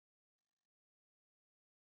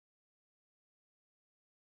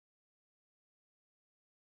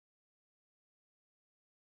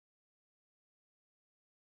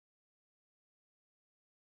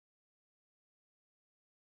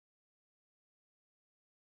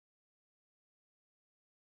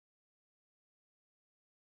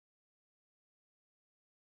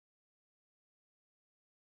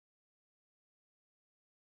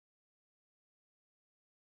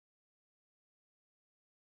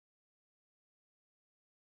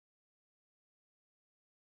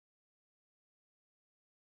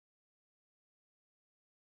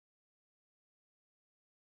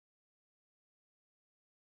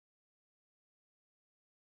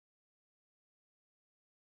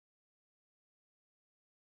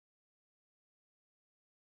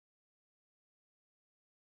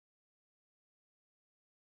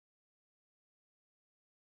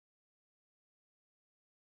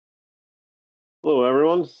Hello,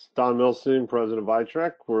 everyone. It's Don Milstein, President of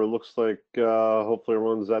iTrek, where it looks like hopefully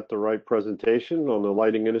everyone's at the right presentation on the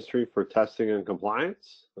lighting industry for testing and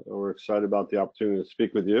compliance. We're excited about the opportunity to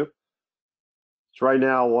speak with you. It's right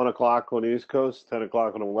now 1 o'clock on the East Coast, 10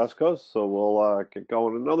 o'clock on the West Coast, so we'll get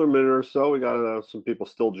going in another minute or so. We got some people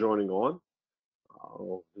still joining on.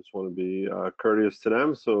 Just want to be courteous to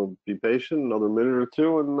them, so be patient, another minute or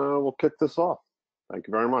two, and we'll kick this off. Thank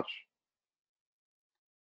you very much.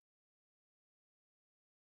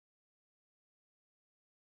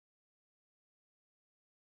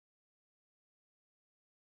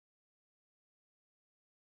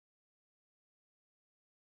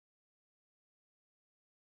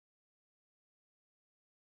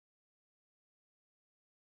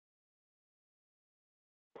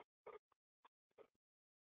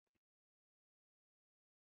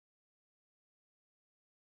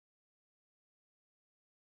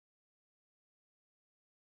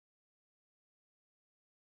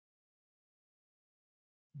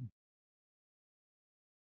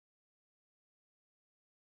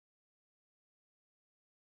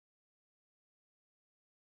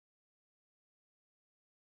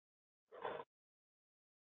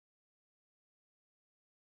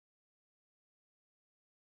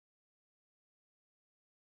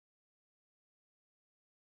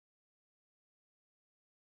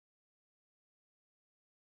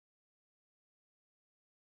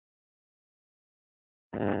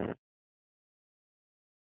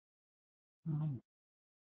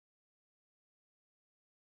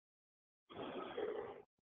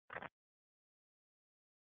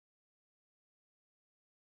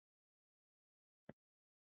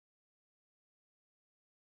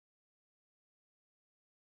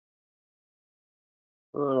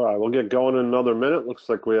 All right, we'll get going in another minute. Looks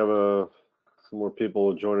like we have some more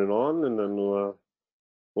people joining on, and then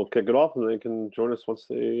we'll kick it off, and they can join us once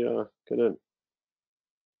they get in.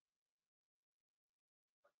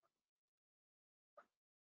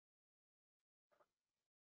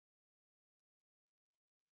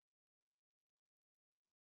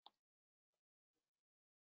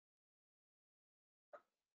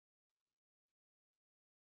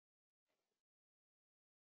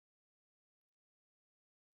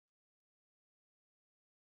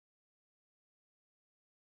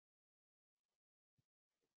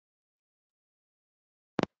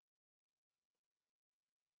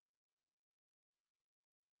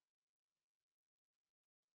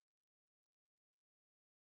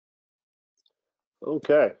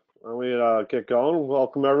 Okay, we get going.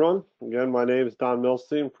 Welcome, everyone. Again, my name is Don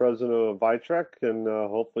Milstein, President of iTrek, and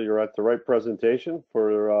hopefully you're at the right presentation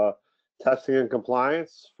for testing and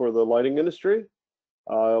compliance for the lighting industry.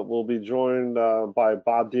 We'll be joined by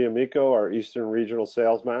Bob D'Amico, our Eastern Regional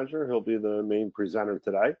Sales Manager. He'll be the main presenter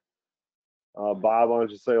today. Bob, why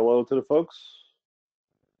don't you say hello to the folks?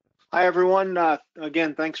 Hi, everyone.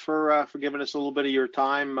 Again, thanks for giving us a little bit of your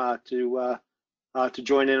time to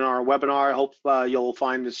join in our webinar. I hope you'll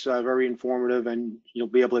find this very informative and you'll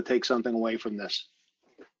be able to take something away from this.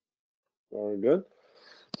 Very good.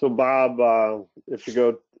 So Bob, if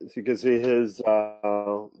you can see his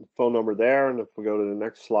phone number there, and if we go to the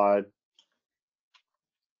next slide.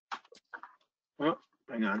 Oh,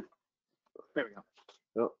 hang on. There we go.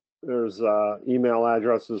 Yep. There's email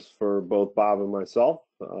addresses for both Bob and myself.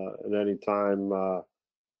 At any time,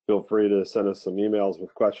 feel free to send us some emails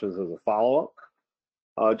with questions as a follow-up.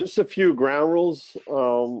 Just a few ground rules.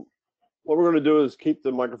 What we're going to do is keep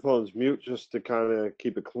the microphones mute just to kind of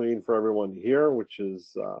keep it clean for everyone to hear, which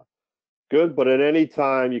is good. But at any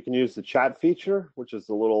time, you can use the chat feature, which is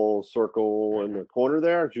the little circle in the corner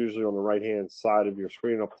there. It's usually on the right-hand side of your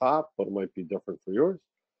screen up top, but it might be different for yours.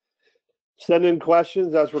 Send in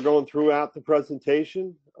questions as we're going throughout the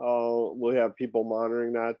presentation. We'll have people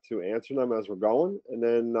monitoring that to answer them as we're going. And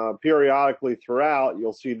then periodically throughout,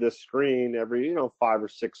 you'll see this screen every 5 or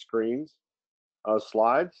 6 screens,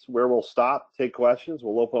 slides, where we'll stop, take questions.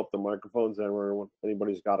 We'll open up the microphones and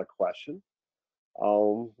anybody's got a question.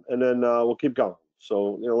 And then we'll keep going.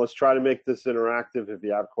 So, let's try to make this interactive if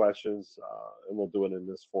you have questions, and we'll do it in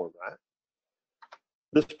this format.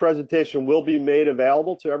 This presentation will be made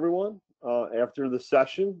available to everyone after the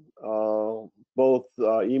session, both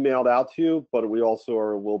emailed out to you, but we also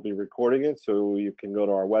will be recording it, so you can go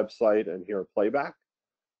to our website and hear a playback.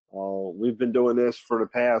 We've been doing this for the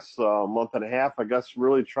past month and a half, I guess,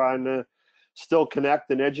 really trying to still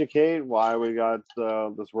connect and educate why we got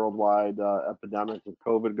this worldwide epidemic of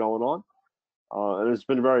COVID going on. And it's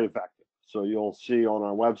been very effective. So you'll see on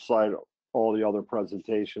our website, all the other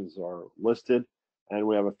presentations are listed, and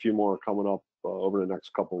we have a few more coming up over the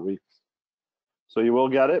next couple of weeks. So you will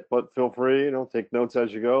get it, but feel free, take notes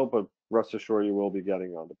as you go, but rest assured you will be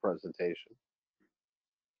getting on the presentation.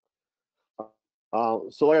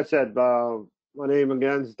 So like I said, my name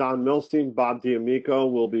again is Don Milstein. Bob D'Amico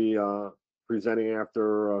will be presenting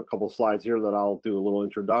after a couple slides here that I'll do a little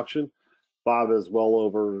introduction. Bob is well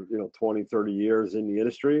over 20, 30 years in the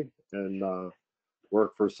industry and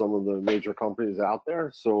worked for some of the major companies out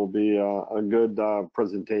there. So it'll be a good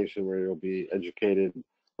presentation where you'll be educated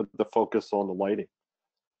with the focus on the lighting.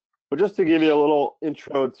 But just to give you a little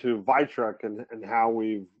intro to Vitrec and how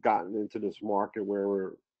we've gotten into this market where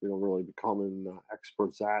we're really becoming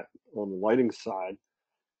experts on the lighting side.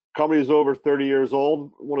 Company is over 30 years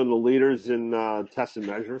old, one of the leaders in test and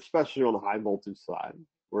measure, especially on the high voltage side.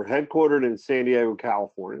 We're headquartered in San Diego,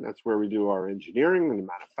 California. That's where we do our engineering and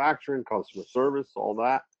manufacturing, customer service, all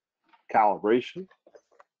that, calibration.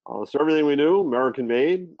 So everything we do, American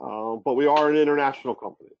made, but we are an international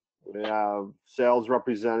company. We have sales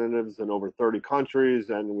representatives in over 30 countries,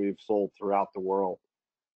 and we've sold throughout the world.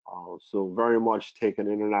 So very much take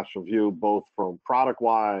an international view, both from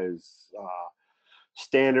product-wise,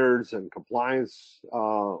 standards and compliance,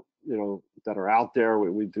 that are out there.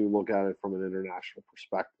 We do look at it from an international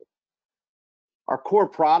perspective. Our core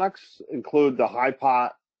products include the high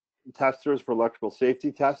pot testers for electrical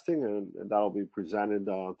safety testing, and that'll be presented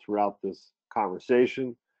throughout this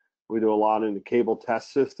conversation. We do a lot in the cable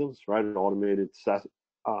test systems, right? Automated test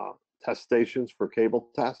stations for cable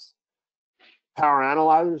tests. Power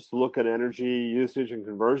analyzers to look at energy usage and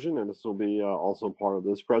conversion, and this will be also part of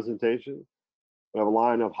this presentation. We have a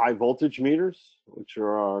line of high voltage meters, which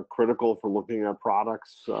are critical for looking at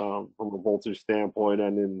products from a voltage standpoint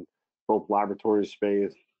and in both laboratory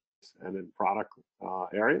space and in product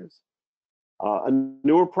areas. A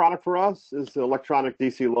newer product for us is the electronic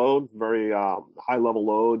DC load, very high level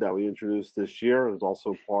load that we introduced this year. It's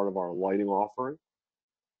also part of our lighting offering.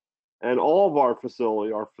 And all of our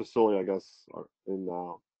facility, I guess, in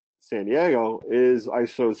San Diego is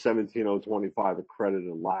ISO 17025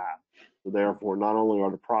 accredited lab. So therefore, not only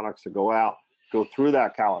are the products that go out, go through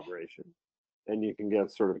that calibration, and you can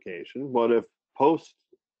get certification, but if post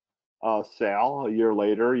sale, a year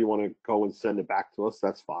later, you want to go and send it back to us,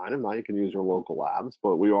 that's fine. And now you can use your local labs,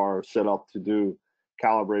 but we are set up to do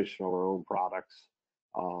calibration of our own products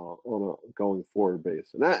on a going forward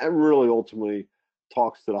basis. And that really ultimately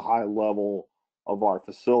talks to the high level of our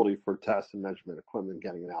facility for test and measurement equipment,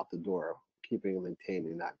 getting it out the door, keeping and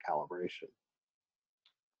maintaining that calibration.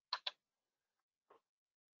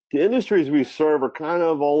 The industries we serve are kind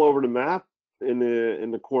of all over the map in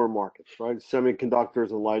the core markets, right?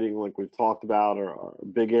 Semiconductors and lighting, like we've talked about, are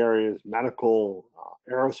big areas. Medical,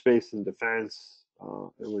 aerospace and defense,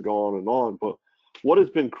 and we go on and on. But what has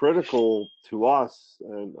been critical to us,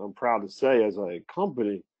 and I'm proud to say as a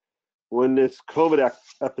company, when this COVID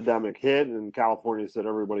epidemic hit and California said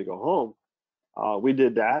everybody go home, we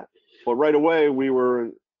did that. But right away we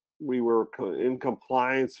were in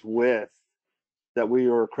compliance with that we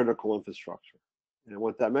are critical infrastructure. And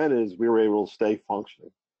what that meant is we were able to stay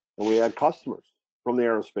functioning. And we had customers from the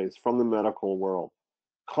aerospace, from the medical world,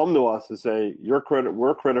 come to us and say, we're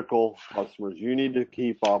critical customers. You need to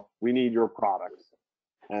keep up. We need your products.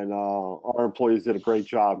 And our employees did a great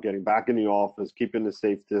job getting back in the office, keeping the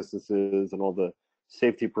safe distances and all the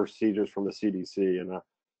safety procedures from the CDC. And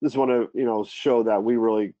just want to, show that we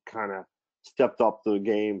really kind of stepped up the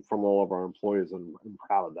game from all of our employees, and I'm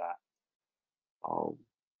proud of that.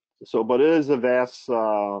 But it is a vast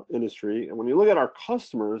industry, and when you look at our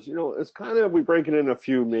customers, it's kind of, we break it into a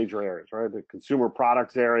few major areas, right? The consumer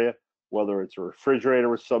products area, whether it's a refrigerator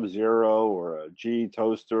with Sub-Zero or a GE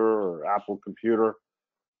toaster or Apple computer,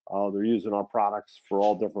 they're using our products for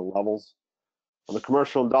all different levels. On the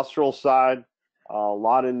commercial industrial side, a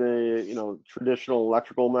lot in the traditional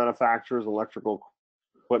electrical manufacturers, electrical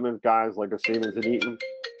equipment guys like a Siemens and Eaton,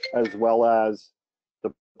 as well as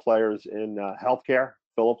the players in healthcare,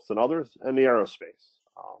 Philips and others, and the aerospace.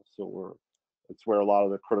 It's where a lot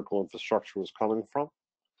of the critical infrastructure was coming from.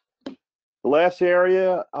 The last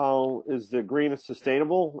area is the green and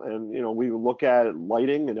sustainable, and we look at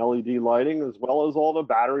lighting and LED lighting, as well as all the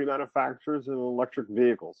battery manufacturers and electric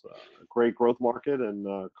vehicles. A great growth market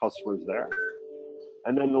and customers there.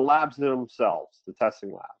 And then the labs themselves, the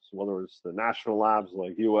testing labs, whether it's the national labs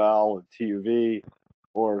like UL and TUV,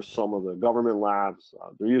 or some of the government labs,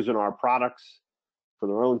 they're using our products for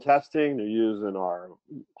their own testing. They're using our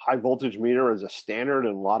high voltage meter as a standard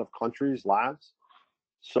in a lot of countries' labs.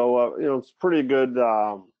 So, it's pretty good,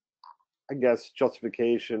 I guess,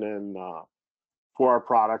 justification and for our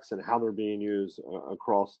products and how they're being used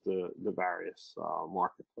across the various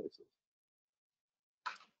marketplaces.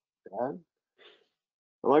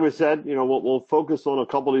 Like we said, we'll focus on a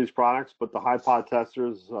couple of these products, but the high pod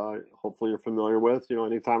testers, hopefully you're familiar with.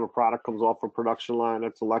 Anytime a product comes off a production line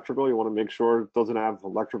that's electrical, you want to make sure it doesn't have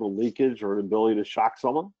electrical leakage or an ability to shock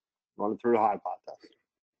someone. Run it through the high pod test.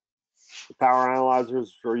 The power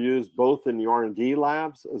analyzers are used both in the R&D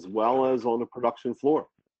labs as well as on the production floor.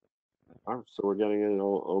 All right, so we're getting in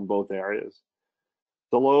on both areas.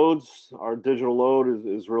 The loads, our digital load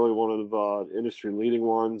is really one of the industry leading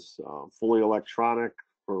ones, fully electronic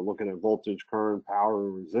for looking at voltage, current, power,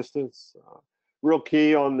 and resistance. Real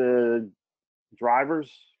key on the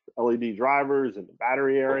drivers, LED drivers and the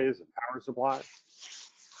battery areas and power supplies.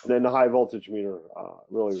 And then the high voltage meter,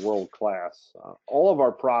 really world class. All of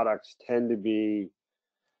our products tend to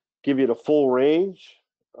give you the full range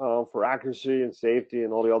for accuracy and safety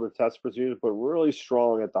and all the other test procedures, but really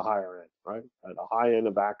strong at the higher end, right? At the high end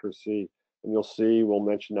of accuracy. And you'll see, we'll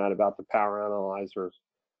mention that about the power analyzers,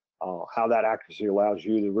 how that accuracy allows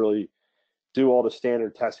you to really do all the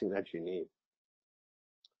standard testing that you need.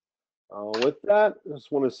 With that, I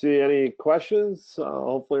just want to see any questions.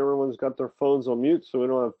 Hopefully everyone's got their phones on mute so we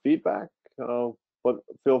don't have feedback, but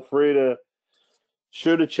feel free to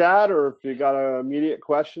shoot a chat, or if you got an immediate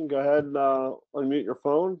question, go ahead and unmute your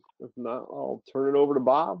phone. If not, I'll turn it over to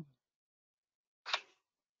Bob.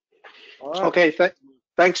 All right. Okay,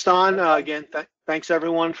 thanks, Don. Again, thanks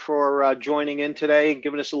everyone for joining in today and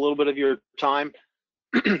giving us a little bit of your time.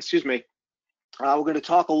 Excuse me. We're going to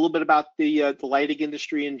talk a little bit about the lighting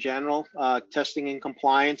industry in general, testing and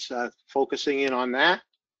compliance, focusing in on that.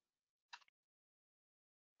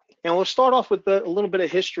 And we'll start off with a little bit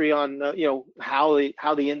of history on how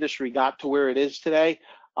the industry got to where it is today.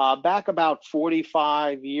 Back about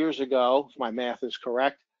 45 years ago, if my math is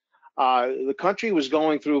correct, the country was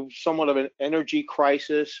going through somewhat of an energy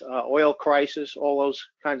crisis, oil crisis, all those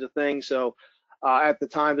kinds of things. So at the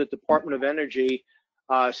time, the Department of Energy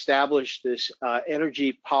established this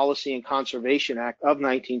Energy Policy and Conservation Act of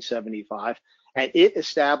 1975, and it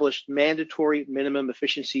established mandatory minimum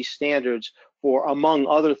efficiency standards for, among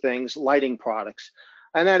other things, lighting products.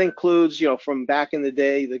 And that includes, from back in the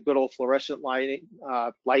day, the good old fluorescent lighting,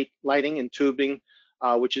 lighting and tubing,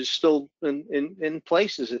 which is still in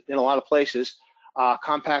places, in a lot of places,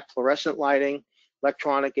 compact fluorescent lighting,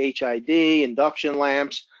 electronic HID, induction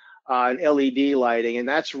lamps, and LED lighting. And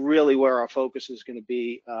that's really where our focus is going to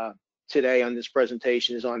be today on this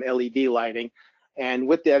presentation, is on LED lighting. And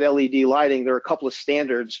with that LED lighting, there are a couple of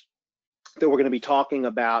standards that we're going to be talking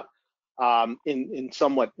about in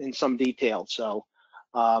some detail. So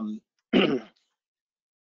in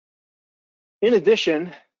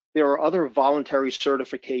addition, there are other voluntary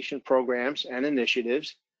certification programs and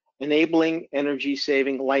initiatives enabling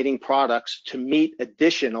energy-saving lighting products to meet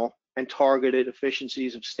additional and targeted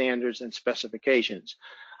efficiencies of standards and specifications.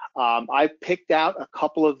 I picked out a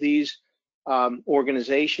couple of these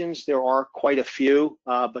organizations. There are quite a few,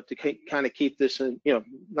 but to kind of keep this in,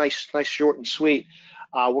 nice, short and sweet,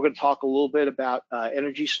 we're going to talk a little bit about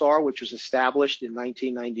Energy Star, which was established in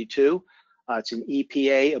 1992. It's an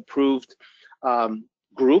EPA-approved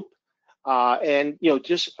group, and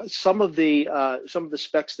just some of the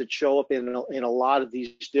specs that show up in a lot of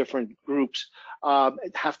these different groups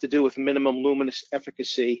have to do with minimum luminous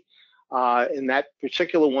efficacy. And that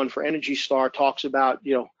particular one for Energy Star talks about,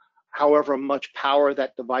 however much power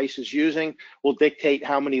that device is using will dictate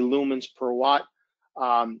how many lumens per watt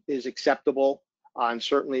is acceptable. And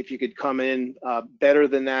certainly if you could come in better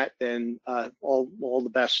than that, then all the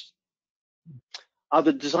best.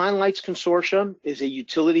 The Design Lights Consortium is a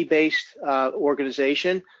utility-based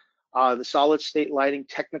organization. The solid state lighting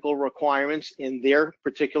technical requirements in their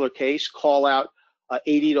particular case call out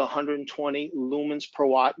 80 to 120 lumens per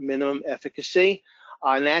watt minimum efficacy.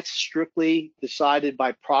 And that's strictly decided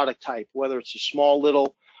by product type, whether it's a small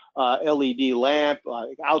little LED lamp,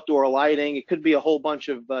 outdoor lighting. It could be a whole bunch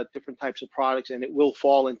of different types of products, and it will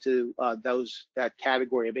fall into that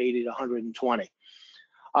category of 80 to 120.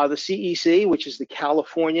 The CEC, which is the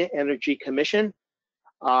California Energy Commission,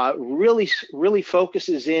 really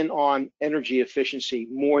focuses in on energy efficiency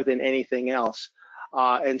more than anything else.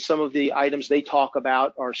 And some of the items they talk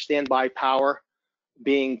about are standby power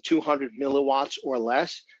being 200 milliwatts or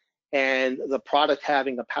less, and the product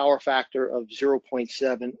having a power factor of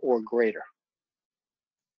 0.7 or greater.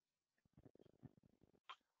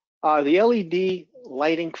 The LED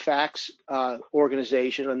Lighting Facts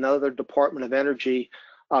organization, another Department of Energy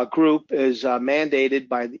group, is mandated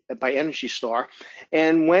by Energy Star.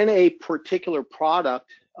 And when a particular product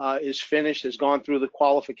is finished, has gone through the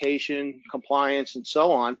qualification, compliance, and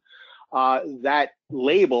so on, that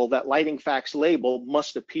label, that Lighting Facts label,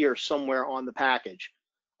 must appear somewhere on the package.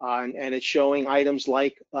 and it's showing items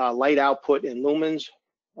like light output in lumens,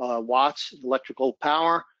 watts, electrical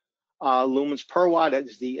power, lumens per watt, that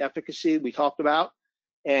is the efficacy we talked about,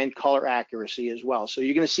 and color accuracy as well. So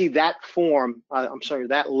you're going to see that form,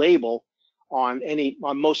 that label on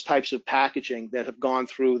most types of packaging that have gone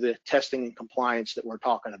through the testing and compliance that we're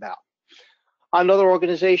talking about. Another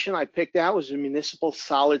organization I picked out was the Municipal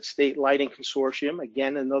Solid State Lighting Consortium.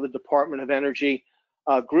 Again, another Department of Energy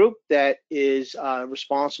group that is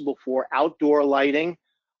responsible for outdoor lighting,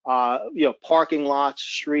 parking lots,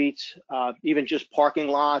 streets, even just parking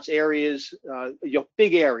lots, areas,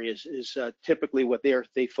 big areas is typically what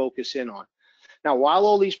they focus in on. Now, while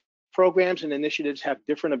all these programs and initiatives have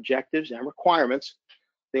different objectives and requirements,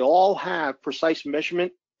 they all have precise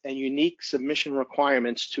measurement and unique submission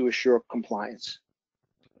requirements to assure compliance.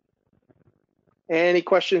 Any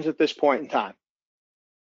questions at this point in time?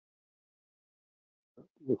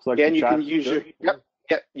 Looks like again, you can use your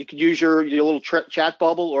you can use your little chat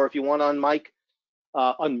bubble, or if you want to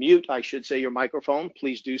unmute, I should say, your microphone,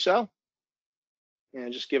 please do so.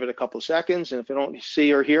 And just give it a couple of seconds, and if I don't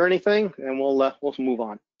see or hear anything, then we'll move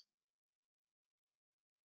on.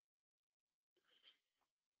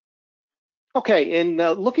 Okay, in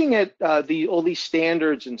looking at all these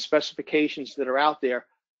standards and specifications that are out there,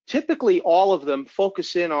 typically all of them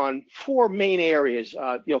focus in on four main areas: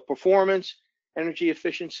 performance, energy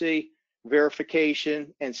efficiency,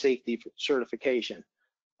 verification, and safety certification.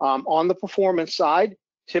 On the performance side,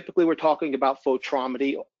 typically we're talking about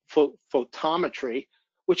photometry,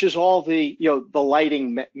 which is all the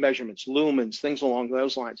lighting measurements, lumens, things along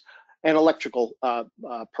those lines, and electrical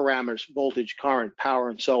parameters, voltage, current, power,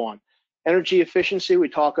 and so on. Energy efficiency, we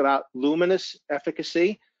talk about luminous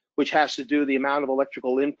efficacy, which has to do the amount of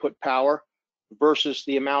electrical input power versus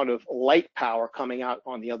the amount of light power coming out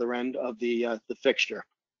on the other end of the fixture.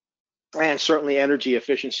 And certainly energy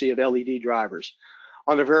efficiency of LED drivers.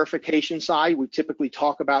 On the verification side, we typically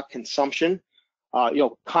talk about consumption,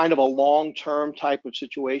 kind of a long-term type of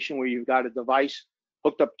situation where you've got a device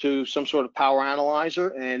hooked up to some sort of power analyzer,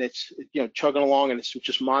 and it's chugging along, and it's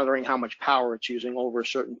just monitoring how much power it's using over a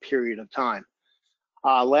certain period of time.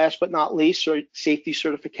 Last but not least, safety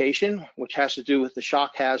certification, which has to do with the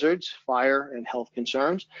shock hazards, fire, and health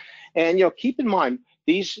concerns. And keep in mind,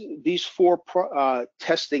 these four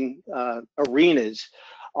testing arenas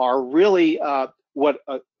are really what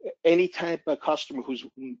any type of customer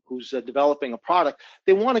who's developing a product,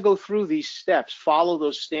 they want to go through these steps, follow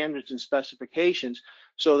those standards and specifications,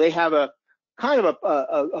 so they have a kind of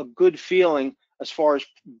a good feeling as far as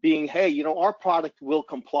being, hey, our product will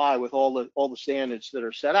comply with all the standards that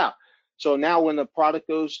are set out. So now when the product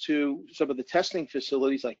goes to some of the testing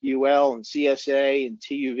facilities like UL and CSA and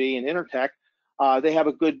TUV and Intertech, they have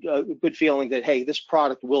a good feeling that, hey, this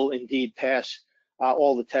product will indeed pass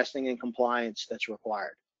all the testing and compliance that's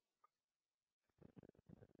required.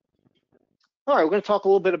 All right, we're going to talk a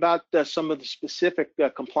little bit about some of the specific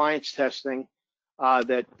compliance testing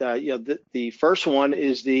that the first one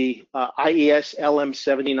is the IES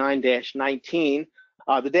LM79-19.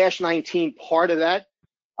 The -19 part of that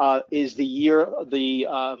is the year the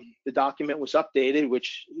document was updated,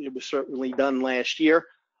 which it was certainly done last year.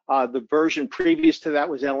 The version previous to that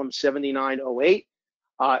was LM79-08,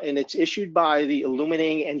 and it's issued by the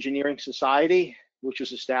Illuminating Engineering Society, which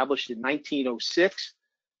was established in 1906,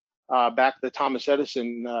 back at the Thomas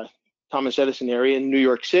Edison area in New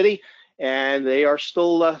York City, and they are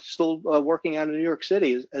still working out in New York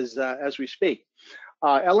City as we speak.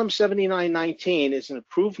 LM79-19 is an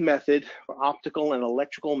approved method for optical and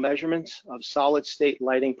electrical measurements of solid-state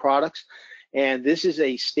lighting products, and this is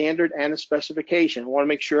a standard and a specification. I want to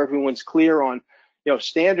make sure everyone's clear on,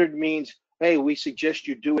 standard means, hey, we suggest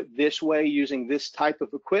you do it this way using this type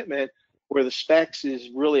of equipment, where the specs is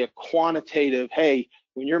really a quantitative, hey,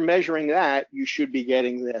 when you're measuring that, you should be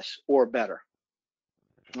getting this or better.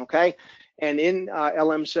 Okay, and in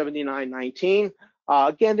LM79-19,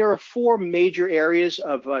 again, there are four major areas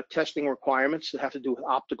of testing requirements that have to do with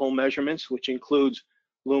optical measurements, which includes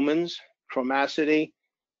lumens, chromacity,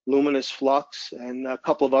 luminous flux, and a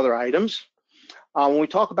couple of other items. When we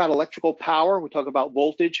talk about electrical power, we talk about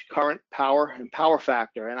voltage, current, power, and power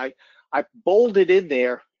factor. And I bolded in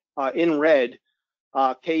there in red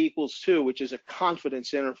K = 2, which is a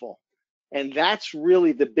confidence interval. And that's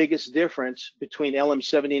really the biggest difference between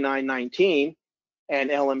LM79-19 and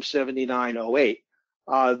LM79-08.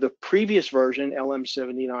 The previous version,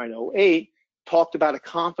 LM79-08, talked about a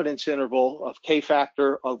confidence interval of K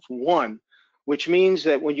factor of 1, which means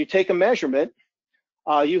that when you take a measurement,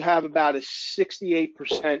 you have about a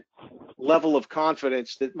 68% level of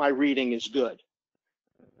confidence that my reading is good.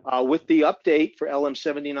 With the update for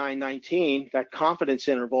LM7919, that confidence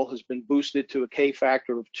interval has been boosted to a K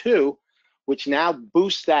factor of 2, which now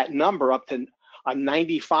boosts that number up to a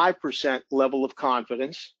 95% level of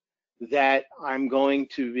confidence that I'm going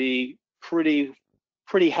to be pretty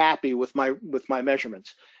happy with my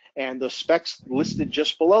measurements. And the specs listed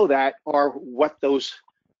just below that are what those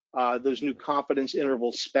new confidence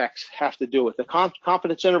interval specs have to do with. The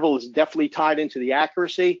confidence interval is definitely tied into the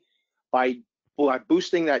accuracy. By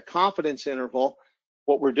boosting that confidence interval,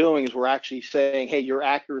 what we're doing is we're actually saying, hey, your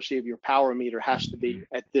accuracy of your power meter has to be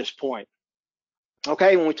at this point.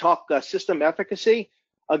 Okay, when we talk system efficacy,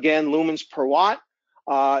 again, lumens per watt.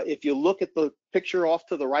 If you look at the picture off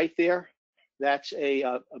to the right there, that's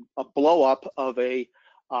a blow up of a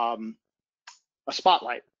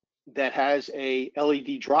spotlight that has a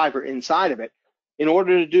LED driver inside of it. In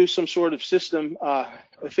order to do some sort of system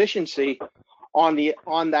efficiency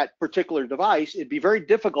on that particular device, it'd be very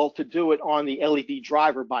difficult to do it on the LED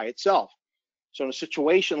driver by itself. So in a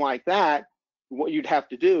situation like that, what you'd have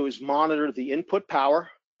to do is monitor the input power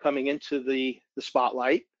coming into the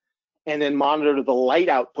spotlight, and then monitor the light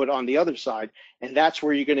output on the other side. And that's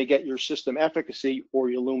where you're going to get your system efficacy or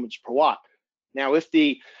your lumens per watt. Now, if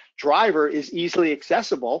the driver is easily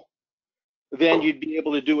accessible, then you'd be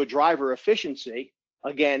able to do a driver efficiency,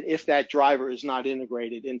 again, if that driver is not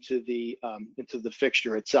integrated into the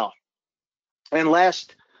fixture itself. And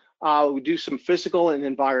last, we do some physical and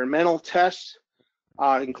environmental tests,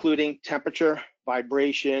 including temperature,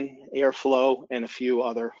 vibration, airflow, and a few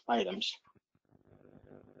other items.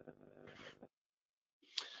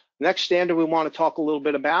 Next standard we want to talk a little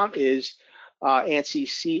bit about is ANSI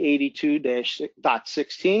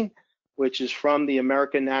C82-.16, which is from the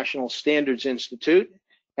American National Standards Institute.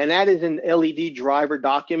 And that is an LED driver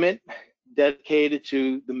document dedicated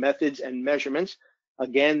to the methods and measurements.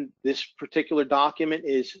 Again, this particular document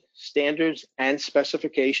is standards and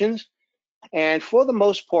specifications. And for the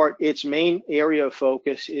most part, its main area of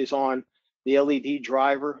focus is on the LED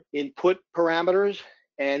driver input parameters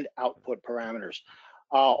and output parameters.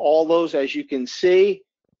 All those, as you can see,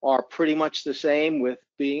 are pretty much the same, with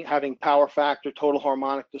having power factor, total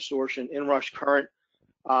harmonic distortion, inrush current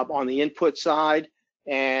on the input side,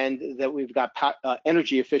 and that we've got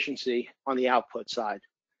energy efficiency on the output side.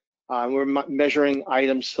 We're measuring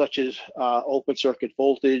items such as open circuit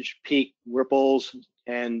voltage, peak, ripples,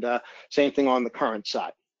 and same thing on the current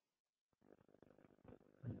side.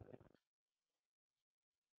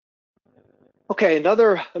 Okay,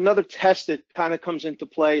 another test that kind of comes into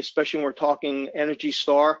play, especially when we're talking Energy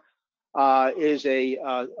Star, is a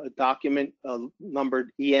document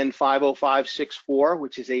numbered EN50564,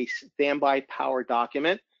 which is a standby power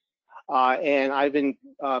document. And I've been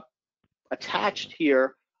attached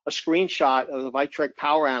here a screenshot of the Vitreg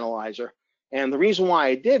Power Analyzer. And the reason why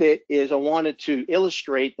I did it is I wanted to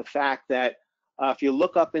illustrate the fact that if you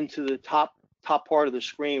look up into the top part of the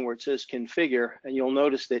screen where it says configure, and you'll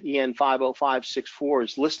notice that EN50564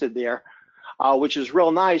 is listed there, which is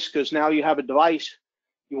real nice because now you have a device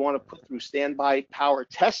you want to put through standby power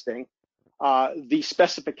testing. The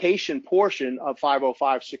specification portion of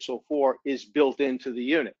 505-604 is built into the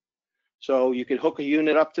unit. So you could hook a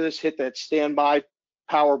unit up to this, hit that standby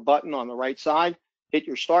power button on the right side, hit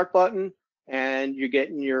your start button, and you're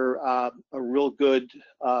getting your a real good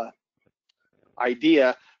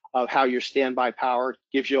idea of how your standby power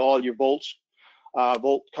gives you all your volts,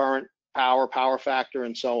 volt, current, power factor,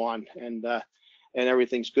 and so on, and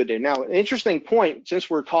everything's good there. Now, an interesting point, since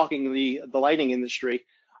we're talking the lighting industry,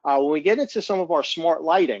 when we get into some of our smart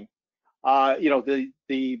lighting, you know,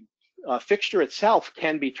 the fixture itself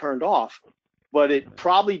can be turned off, but it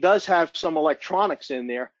probably does have some electronics in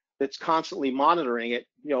there that's constantly monitoring it,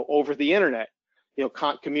 you know, over the internet, you know,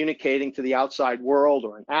 communicating to the outside world,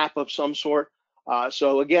 or an app of some sort.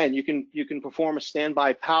 So again, you can perform a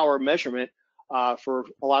standby power measurement for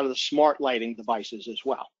a lot of the smart lighting devices as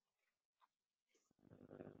well.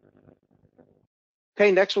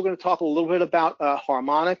 Okay, next we're going to talk a little bit about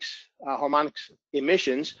harmonics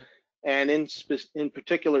emissions, and in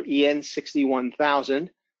particular EN61000.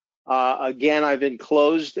 Again, I've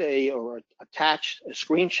enclosed or attached a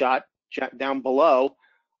screenshot down below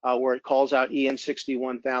where it calls out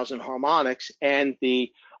EN61000 harmonics, and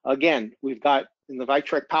again, we've got in the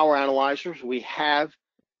Vitreg Power Analyzers, we have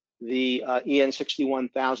the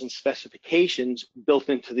EN61000 specifications built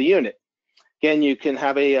into the unit. Again, you can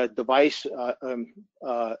have a device, a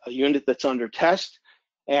unit that's under test,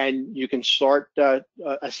 and you can start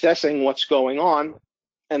assessing what's going on,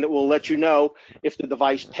 and it will let you know if the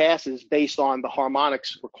device passes based on the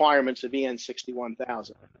harmonics requirements of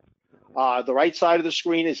EN61000. The right side of the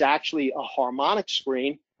screen is actually a harmonic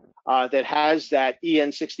screen that has that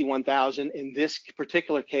EN61000. In this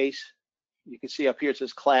particular case, you can see up here it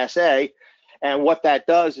says Class A, and what that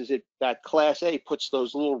does is that Class A puts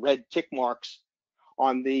those little red tick marks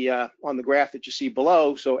on the graph that you see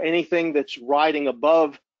below. So anything that's riding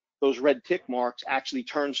above those red tick marks actually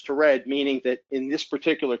turns to red, meaning that in this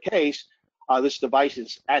particular case, this device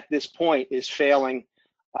is at this point is failing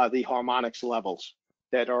the harmonics levels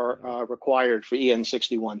that are required for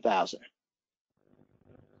EN61000.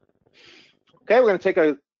 Okay, we're going to take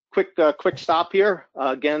a quick stop here.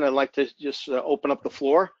 Again, I'd like to just open up the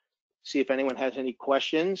floor, see if anyone has any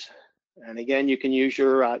questions. And again, you can use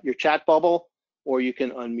your chat bubble, or you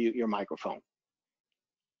can unmute your microphone.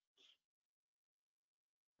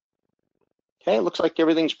 Okay, it looks like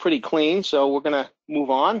everything's pretty clean, so we're going to move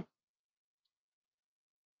on.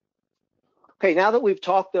 Okay, now that we've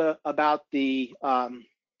talked about the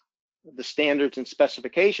standards and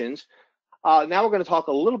specifications, now we're going to talk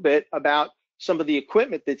a little bit about some of the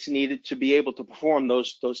equipment that's needed to be able to perform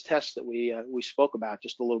those tests that we spoke about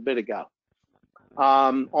just a little bit ago.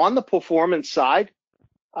 On the performance side,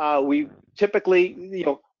 we typically,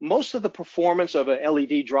 most of the performance of an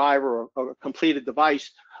LED driver or a completed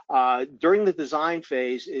device during the design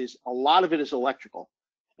phase a lot of it is electrical.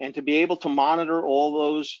 And to be able to monitor all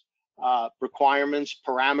those requirements,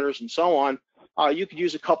 parameters, and so on, you could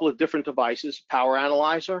use a couple of different devices: power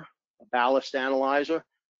analyzer, a ballast analyzer,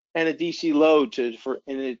 and a DC load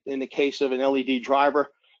in the case of an LED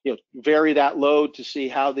driver, vary that load to see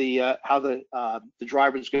how the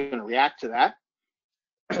driver is going to react to that.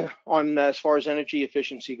 As far as energy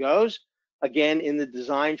efficiency goes, again, in the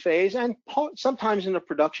design phase and sometimes in the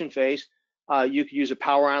production phase, you could use a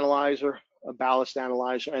power analyzer, a ballast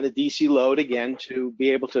analyzer, and a DC load, again, to be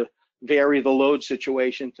able to vary the load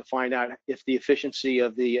situation to find out if the efficiency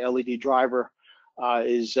of the LED driver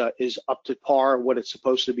is up to par what it's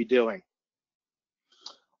supposed to be doing.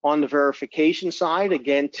 On the verification side,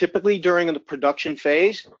 again, typically during the production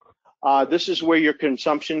phase, this is where your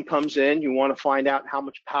consumption comes in. You want to find out how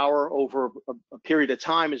much power over a period of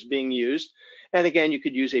time is being used. And again, you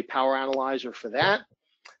could use a power analyzer for that,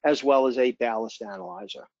 as well as a ballast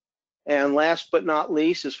analyzer. And last but not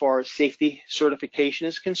least, as far as safety certification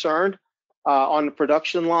is concerned, on the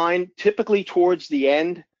production line, typically towards the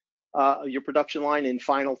end of your production line in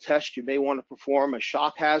final test, you may want to perform a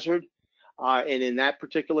shock hazard. And in that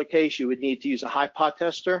particular case, you would need to use a high pot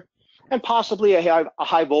tester and possibly a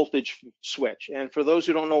high voltage switch. And for those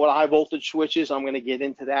who don't know what a high voltage switch is, I'm going to get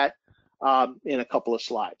into that in a couple of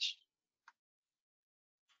slides.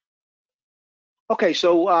 Okay,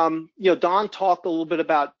 so Don talked a little bit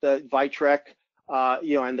about the Vitrec,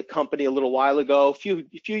 and the company a little while ago. A few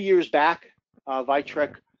years back,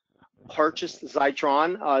 Vitrec purchased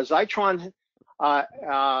Zytron. Zytron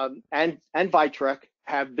and Vitrec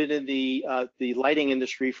have been in the lighting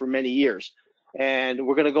industry for many years, and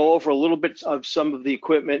we're going to go over a little bit of some of the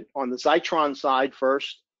equipment on the Zytron side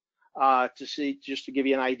first, just to give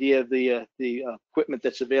you an idea of the equipment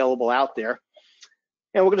that's available out there.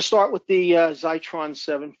 And we're going to start with the Zytron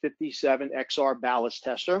 757 XR ballast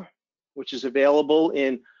tester, which is available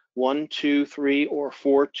in 1, 2, 3, or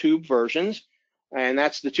 4 tube versions. And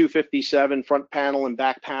that's the 257 front panel and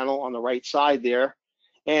back panel on the right side there.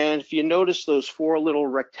 And if you notice those 4 little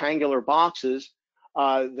rectangular boxes,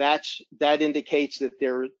 that indicates that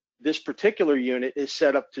this particular unit is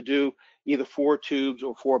set up to do either 4 tubes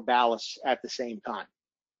or 4 ballasts at the same time.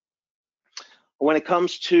 When it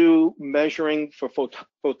comes to measuring for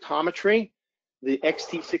photometry, the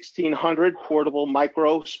XT1600 portable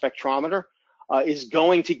micro spectrometer is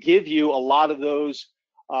going to give you a lot of those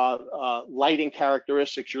lighting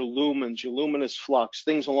characteristics, your lumens, your luminous flux,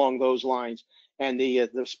 things along those lines, and the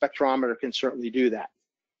spectrometer can certainly do that.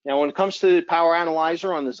 Now, when it comes to the power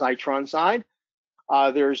analyzer on the Zytron side,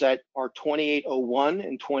 there's our 2801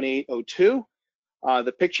 and 2802.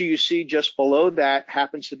 The picture you see just below that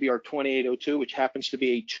happens to be our 2802, which happens to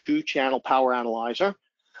be a 2-channel power analyzer.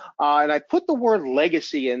 And I put the word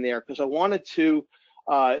legacy in there because I wanted to,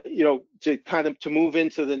 to move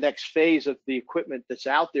into the next phase of the equipment that's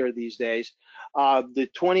out there these days. The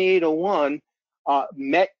 2801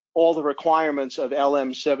 met all the requirements of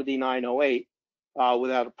LM7908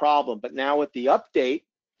 without a problem. But now with the update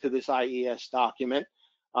to this IES document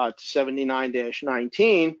to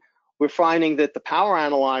 79-19, we're finding that the power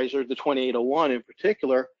analyzer, the 2801 in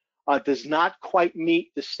particular, does not quite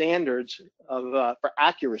meet the standards for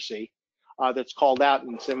accuracy that's called out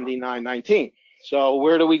in 79-19. So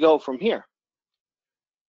where do we go from here?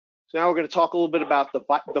 So now we're going to talk a little bit about the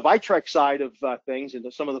Vitrec side of things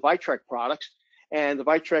and some of the Vitrec products. And the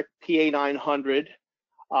Vitrec PA900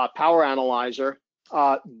 power analyzer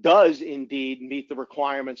does indeed meet the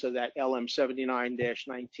requirements of that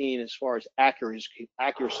LM79-19 as far as accuracy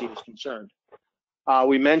is concerned.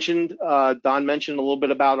 We mentioned, Don mentioned a little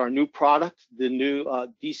bit about our new product, the new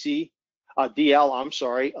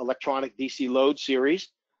electronic DC load series.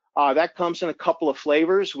 That comes in a couple of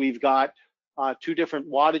flavors. We've got 2 different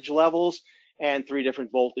wattage levels and 3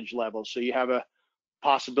 different voltage levels. So you have a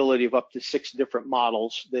possibility of up to 6 different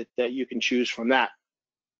models that you can choose from that.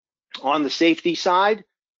 On the safety side,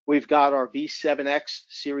 we've got our V7X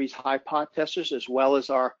series high pot testers as well as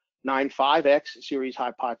our 95X series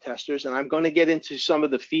high pot testers, and I'm going to get into some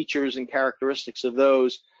of the features and characteristics of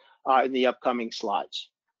those in the upcoming slides.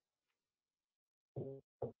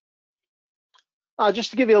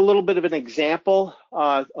 Just to give you a little bit of an example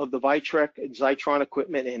of the Vitrec Zytron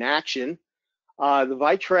equipment in action, the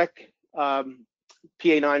Vitrec PA900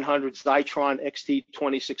 Zytron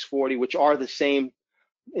XT2640, which are the same,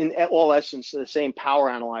 in all essence, the same power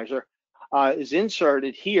analyzer, is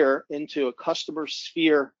inserted here into a customer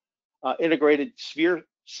sphere integrated sphere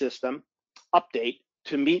system update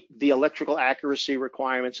to meet the electrical accuracy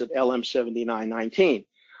requirements of LM7919.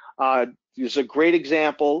 There's a great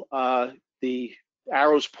example. The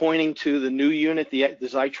arrows pointing to the new unit, the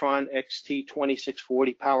Zytron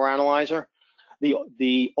XT2640 power analyzer.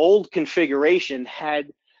 The old configuration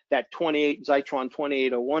had that Zytron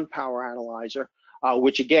 2801 power analyzer,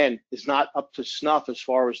 which again is not up to snuff as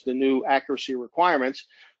far as the new accuracy requirements.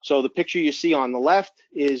 So the picture you see on the left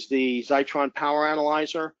is the Zytron power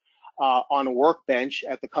analyzer on a workbench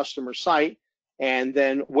at the customer site. And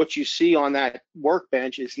then what you see on that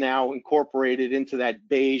workbench is now incorporated into that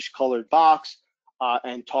beige colored box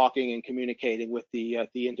and talking and communicating with the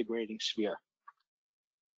integrating sphere.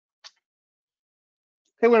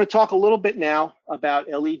 Okay, we're going to talk a little bit now about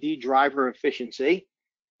LED driver efficiency.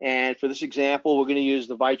 And for this example, we're going to use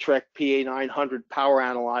the Vitrec PA900 power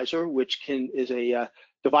analyzer, which is a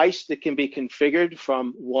device that can be configured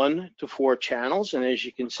from 1 to 4 channels. And as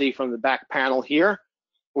you can see from the back panel here,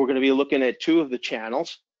 we're going to be looking at 2 of the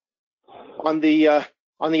channels. On the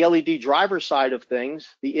LED driver side of things,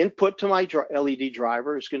 the input to my LED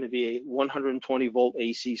driver is going to be a 120 volt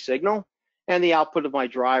AC signal, and the output of my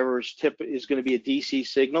driver is going to be a DC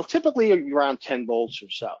signal, typically around 10 volts or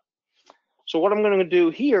so. So what I'm going to do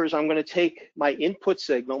here is I'm going to take my input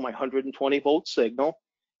signal, my 120 volt signal,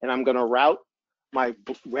 and I'm going to route my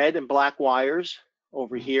red and black wires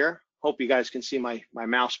over here. Hope you guys can see my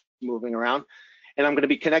mouse moving around. And I'm going to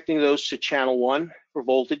be connecting those to channel 1 for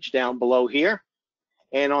voltage down below here.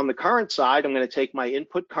 And on the current side, I'm going to take my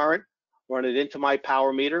input current, run it into my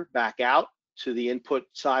power meter, back out to the input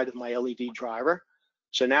side of my LED driver.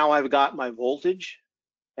 So now I've got my voltage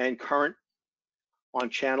and current on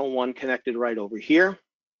channel 1 connected right over here.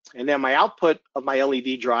 And then my output of my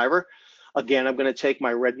LED driver, again, I'm going to take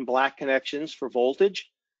my red and black connections for voltage,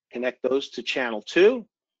 connect those to channel 2,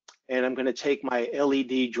 and I'm going to take my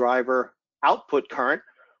LED driver output current,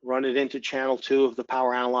 run it into channel 2 of the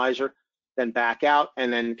power analyzer, then back out,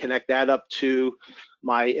 and then connect that up to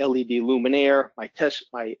my LED luminaire, my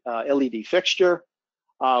LED fixture,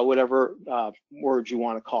 whatever words you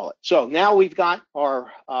want to call it. So now we've got our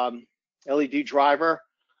LED driver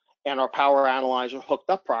and our power analyzer hooked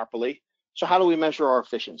up properly. So how do we measure our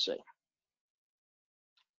efficiency?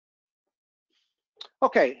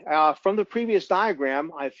 Okay, from the previous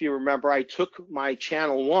diagram, if you remember, I took my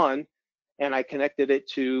channel 1 and I connected it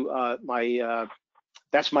to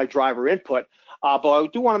that's my driver input. But I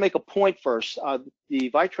do want to make a point first. The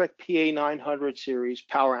Vitrec PA900 series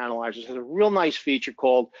power analyzers has a real nice feature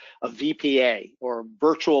called a VPA, or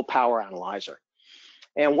virtual power analyzer.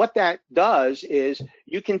 And what that does is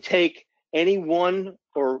you can take any one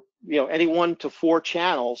any 1 to 4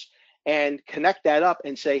 channels and connect that up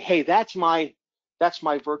and say, hey, that's my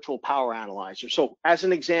virtual power analyzer. So as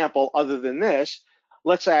an example, other than this,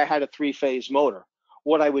 let's say I had a 3-phase motor.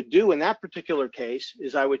 What I would do in that particular case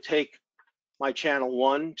is I would take my channel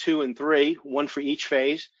 1, 2, and 3, 1 for each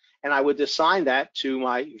phase, and I would assign that to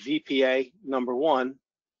my VPA number 1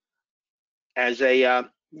 as a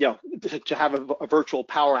to have a virtual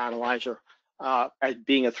power analyzer as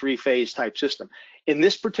being a 3-phase type system. In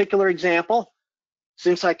this particular example,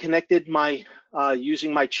 since I connected my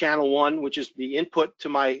using my channel 1, which is the input to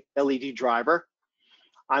my LED driver,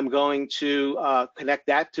 I'm going to connect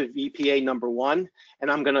that to VPA number 1,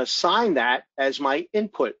 and I'm going to assign that as my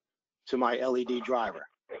input to my LED driver.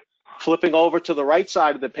 Flipping over to the right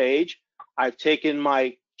side of the page, I've taken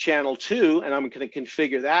my channel 2 and I'm going to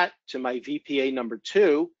configure that to my VPA number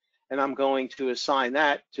 2, and I'm going to assign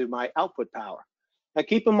that to my output power. Now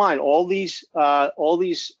keep in mind, all these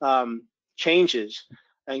changes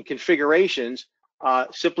and configurations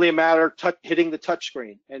Simply a matter of hitting the touch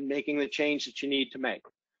screen and making the change that you need to make.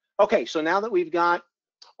 Okay, so now that we've got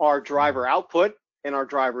our driver output and our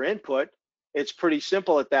driver input, it's pretty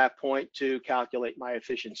simple at that point to calculate my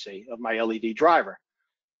efficiency of my LED driver.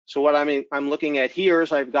 So what I'm looking at here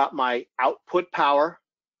is I've got my output power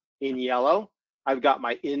in yellow. I've got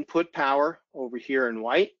my input power over here in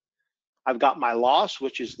white. I've got my loss,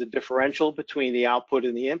 which is the differential between the output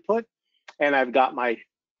and the input. And I've got my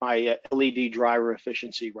LED driver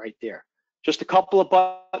efficiency right there. Just a couple of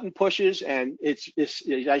button pushes, and it's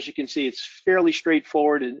as you can see, it's fairly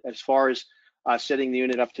straightforward as far as setting the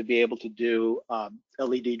unit up to be able to do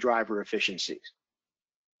LED driver efficiencies.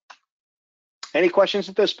 Any questions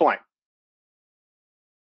at this point?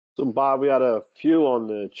 So Bob, we had a few on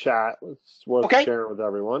the chat. It's worth sharing with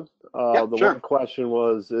everyone. The one question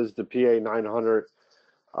was, is the PA900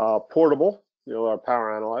 portable? You know, our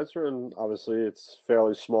power analyzer, and obviously it's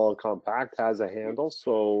fairly small and compact, has a handle.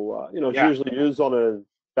 So, you know, it's usually used on a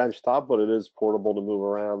bench top, but it is portable to move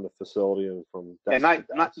around the facility and from desk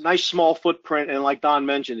to desk. Nice small footprint, and like Don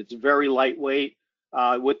mentioned, it's very lightweight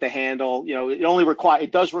with the handle. You know,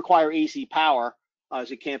 it does require AC power,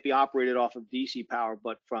 as it can't be operated off of DC power,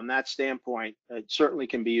 but from that standpoint, it certainly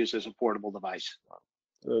can be used as a portable device.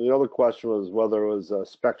 The other question was whether it was a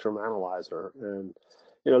spectrum analyzer, and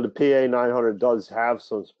you know, the PA900 does have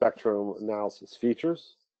some spectrum analysis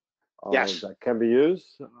features that can be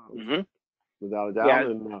used without a doubt,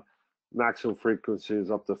 and maximum frequency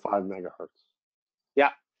is up to 5 megahertz.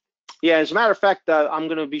 Yeah. As a matter of fact, I'm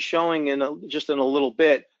going to be showing just in a little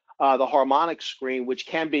bit the harmonic screen, which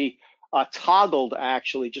can be toggled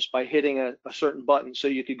actually just by hitting a certain button. So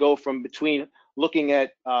you could go from between looking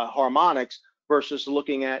at harmonics versus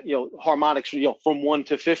looking at, you know, harmonics, you know, from 1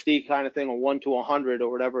 to 50 kind of thing, or 1 to 100 or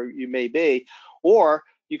whatever you may be. Or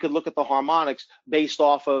you could look at the harmonics based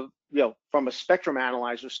off of, you know, from a spectrum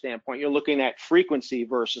analyzer standpoint, you're looking at frequency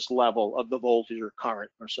versus level of the voltage or current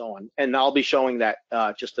or so on. And I'll be showing that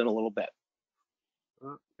just in a little bit.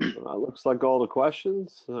 Looks like all the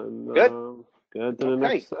questions. And, good. Go ahead to the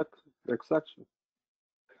next section.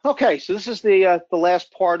 Okay, so this is the last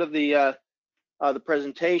part of the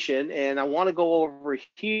presentation, and I want to go over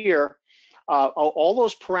here all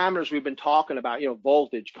those parameters we've been talking about, you know,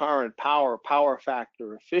 voltage, current, power, power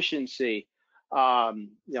factor, efficiency, you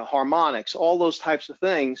know, harmonics, all those types of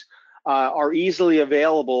things are easily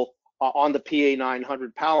available on the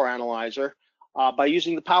PA900 power analyzer by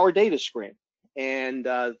using the power data screen, and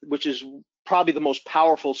which is probably the most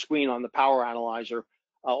powerful screen on the power analyzer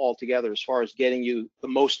altogether as far as getting you the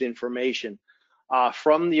most information.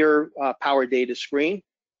 From your power data screen,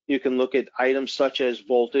 you can look at items such as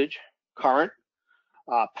voltage, current,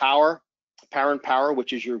 power, apparent power,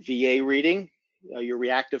 which is your VA reading, your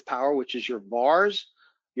reactive power, which is your VARs,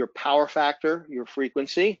 your power factor, your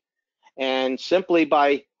frequency. And simply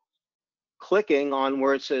by clicking on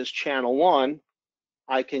where it says channel 1,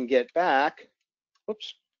 I can get back,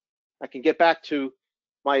 I can get back to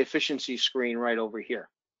my efficiency screen right over here.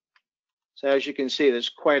 So as you can see, there's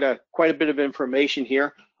quite a bit of information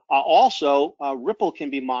here. Also, ripple can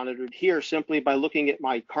be monitored here simply by looking at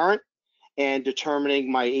my current and determining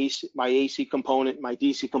my AC component, my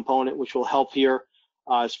DC component, which will help here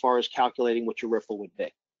as far as calculating what your ripple would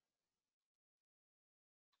be.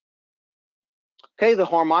 Okay, the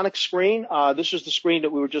harmonic screen. This is the screen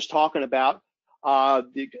that we were just talking about.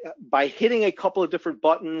 By hitting a couple of different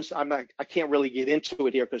buttons, I can't really get into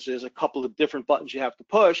it here because there's a couple of different buttons you have to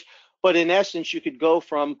push. But in essence, you could go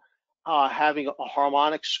from having a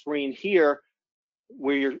harmonic screen here,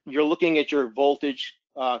 where you're looking at your voltage,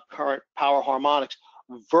 current, power harmonics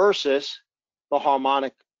versus the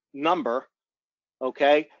harmonic number.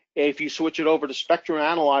 Okay, if you switch it over to spectrum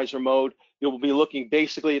analyzer mode, you'll be looking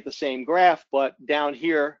basically at the same graph, but down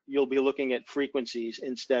here you'll be looking at frequencies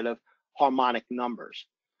instead of harmonic numbers.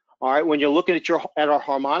 All right, when you're looking at our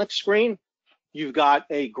harmonic screen, you've got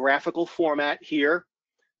a graphical format here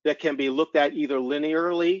that can be looked at either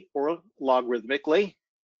linearly or logarithmically.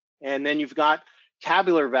 And then you've got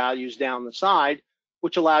tabular values down the side,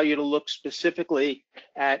 which allow you to look specifically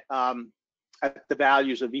at the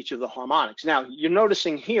values of each of the harmonics. Now, you're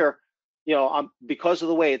noticing here, you know, because of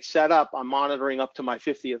the way it's set up, I'm monitoring up to my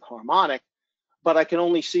 50th harmonic, but I can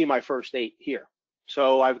only see my first 8 here.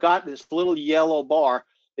 So I've got this little yellow bar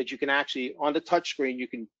that you can actually, on the touch screen, you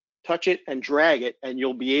can touch it and drag it, and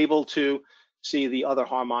you'll be able to see the other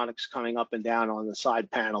harmonics coming up and down on the side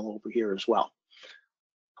panel over here as well.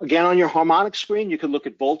 Again, on your harmonic screen, you can look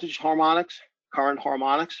at voltage harmonics, current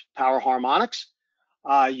harmonics, power harmonics.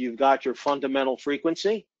 You've got your fundamental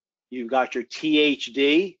frequency. You've got your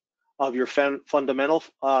THD, of your fundamental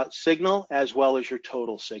signal as well as your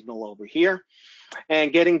total signal over here.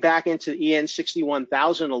 And getting back into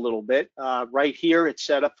EN61000 a little bit, right here it's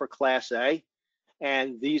set up for Class A.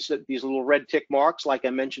 And these little red tick marks, like I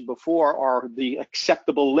mentioned before, are the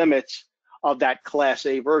acceptable limits of that Class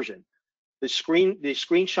A version. The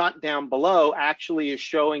screenshot down below actually is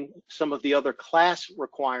showing some of the other class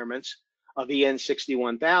requirements of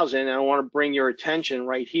EN61000, and I want to bring your attention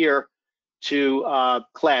right here to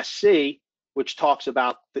Class C, which talks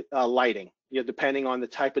about lighting. Depending on the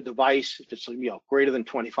type of device, if it's greater than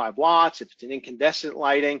 25 watts, if it's an incandescent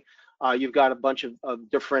lighting, you've got a bunch of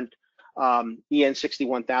different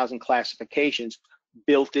EN61000 classifications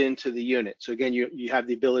built into the unit. So again, you have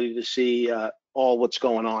the ability to see all what's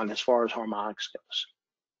going on as far as harmonics goes.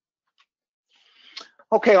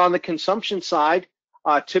 Okay, on the consumption side,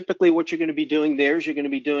 typically what you're going to be doing there is you're going to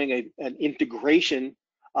be doing an integration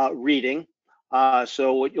reading.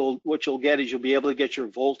 So what you'll get is you'll be able to get your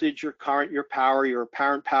voltage, your current, your power, your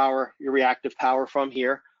apparent power, your reactive power from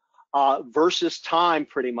here versus time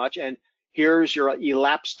pretty much. And here's your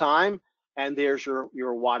elapsed time, and there's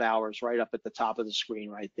your watt hours right up at the top of the screen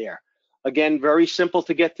right there. Again, very simple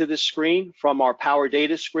to get to this screen from our power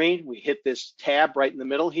data screen. We hit this tab right in the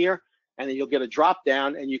middle here, and then you'll get a drop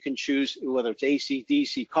down, and you can choose whether it's AC,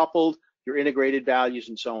 DC coupled, your integrated values,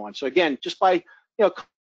 and so on. So again, just by a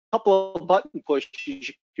couple of button pushes,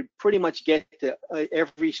 you could pretty much get to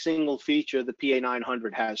every single feature the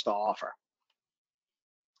PA900 has to offer.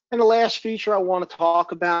 And the last feature I want to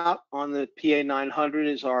talk about on the PA900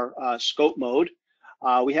 is our scope mode.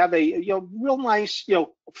 We have a real nice,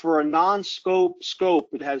 for a non-scope scope,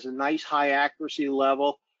 it has a nice high accuracy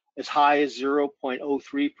level, as high as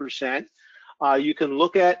 0.03%. You can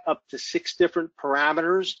look at up to 6 different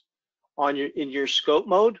parameters in your scope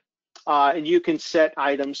mode, and you can set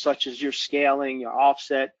items such as your scaling, your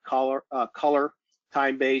offset, color,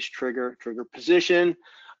 time-based, trigger position.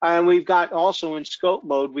 And we've got also in scope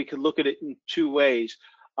mode, we could look at it in 2 ways.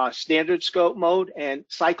 Standard scope mode and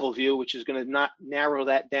cycle view, which is going to narrow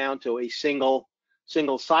that down to a single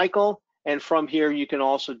cycle. And from here, you can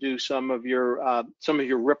also do some of your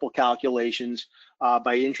ripple calculations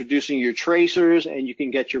by introducing your tracers, and you can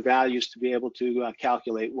get your values to be able to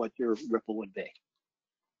calculate what your ripple would be.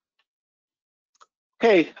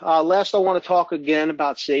 Okay, last I want to talk again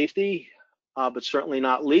about safety, but certainly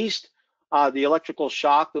not least. The electrical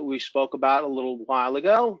shock that we spoke about a little while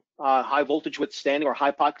ago, high voltage withstanding or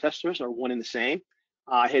high pot testers are one and the same.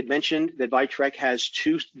 I had mentioned that Vitrek has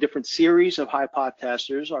 2 different series of high pot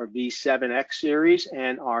testers, our V7X series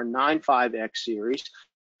and our 95X series.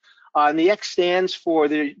 And the X stands for,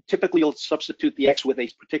 typically you'll substitute the X with a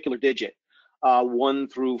particular digit, 1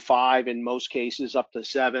 through 5 in most cases, up to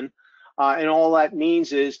 7. And all that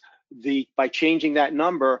means is by changing that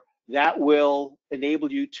number, that will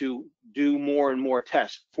enable you to do more and more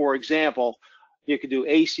tests. For example, you could do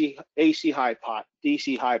AC high pot,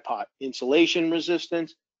 DC high pot, insulation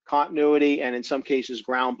resistance, continuity, and in some cases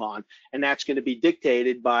ground bond. And that's going to be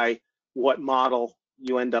dictated by what model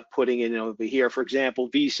you end up putting in over here. For example,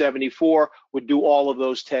 V74 would do all of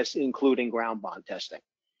those tests, including ground bond testing.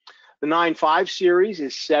 The 95 series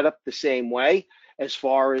is set up the same way as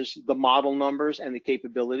far as the model numbers and the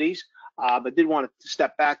capabilities. But did want to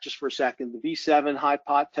step back just for a second. The V7 high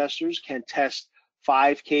pot testers can test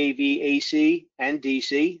 5 kV AC and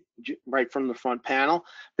DC right from the front panel.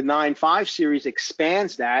 The 95 series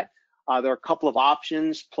expands that. There are a couple of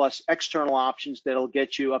options plus external options that'll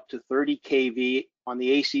get you up to 30 kV on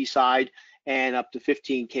the AC side and up to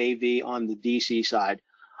 15 kV on the DC side.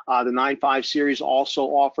 The 95 series also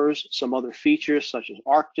offers some other features such as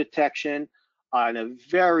arc detection and a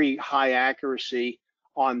very high accuracy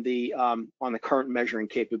on the current measuring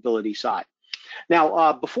capability side.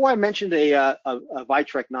 Now, before I mentioned a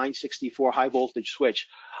Vitrek 964 high voltage switch,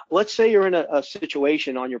 let's say you're in a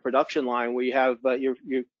situation on your production line where you have you're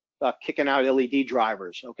kicking out LED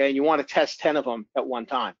drivers, okay, and you want to test 10 of them at one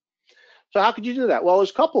time. So how could you do that? Well,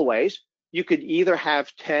 there's a couple of ways. You could either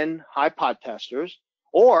have 10 high pot testers,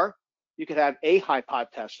 or you could have a high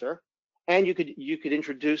pot tester, and you could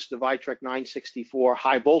introduce the Vitrek 964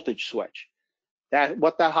 high voltage switch.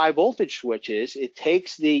 What that high voltage switch is, it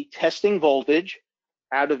takes the testing voltage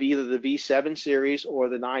out of either the V7 series or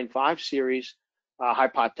the 95 series high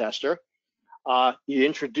pot tester. You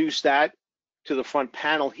introduce that to the front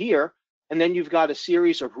panel here, and then you've got a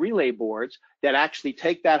series of relay boards that actually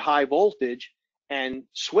take that high voltage and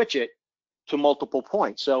switch it to multiple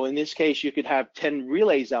points. So in this case, you could have 10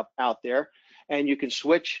 relays out there, and you can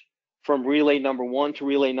switch from relay number 1 to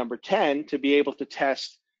relay number 10 to be able to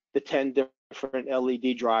test the 10 different different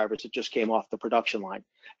LED drivers that just came off the production line.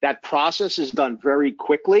 That process is done very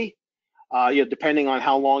quickly. Depending on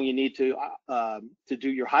how long you need to do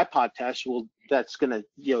your high pod test, that's going to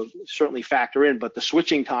certainly factor in. But the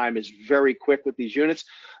switching time is very quick with these units.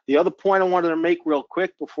 The other point I wanted to make real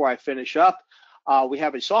quick before I finish up, we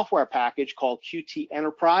have a software package called QT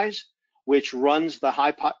Enterprise, which runs the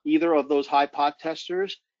either of those high pod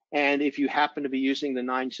testers. And if you happen to be using the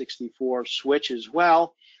 964 switch as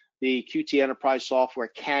well, the QT Enterprise software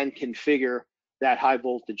can configure that high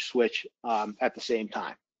voltage switch at the same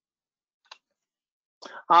time.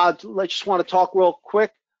 I just want to talk real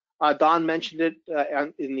quick. Don mentioned it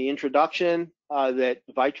in the introduction that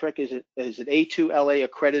Vitrec is an A2LA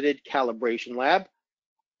accredited calibration lab.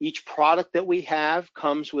 Each product that we have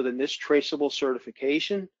comes with a NIST traceable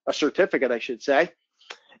certification, a certificate, I should say.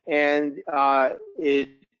 And if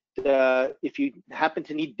you happen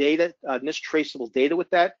to need data, NIST traceable data with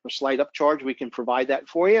that for slight upcharge, we can provide that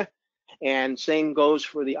for you. And same goes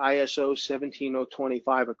for the ISO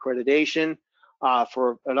 17025 accreditation.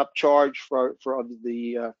 For an upcharge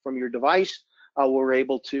from your device, we're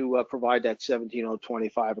able to provide that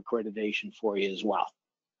 17025 accreditation for you as well.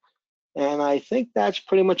 And I think that's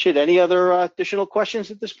pretty much it. Any other additional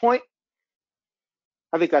questions at this point?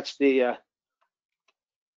 I think that's the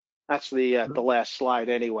last slide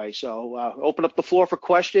anyway. So open up the floor for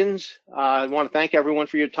questions. I want to thank everyone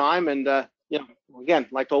for your time, and again,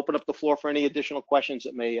 I'd like to open up the floor for any additional questions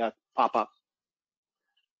that may pop up.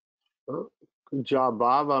 Good job,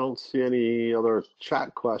 Bob. I don't see any other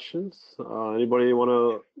chat questions. Anybody want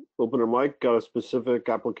to open their mic? Got a specific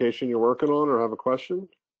application you're working on or have a question?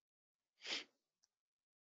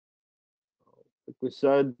 Like we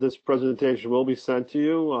said, this presentation will be sent to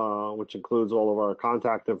you, which includes all of our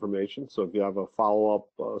contact information. So if you have a follow-up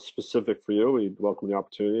specific for you, we'd welcome the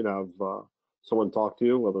opportunity to have someone talk to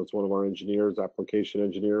you, whether it's one of our engineers, application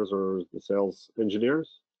engineers, or the sales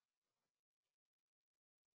engineers.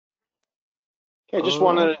 Okay, just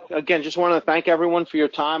want to thank everyone for your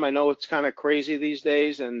time. I know it's kind of crazy these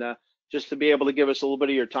days, and just to be able to give us a little bit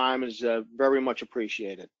of your time is very much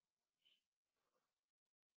appreciated.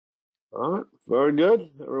 All right, very good.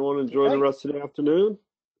 Everyone enjoy the rest of the afternoon,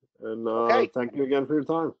 and thank you again for your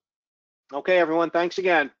time. Okay, everyone, thanks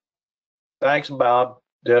again. Thanks, Bob.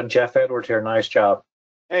 Jeff Edwards here. Nice job.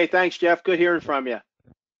 Hey, thanks, Jeff. Good hearing from you.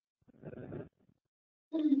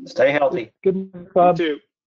 Stay healthy. Good, Bob. You too.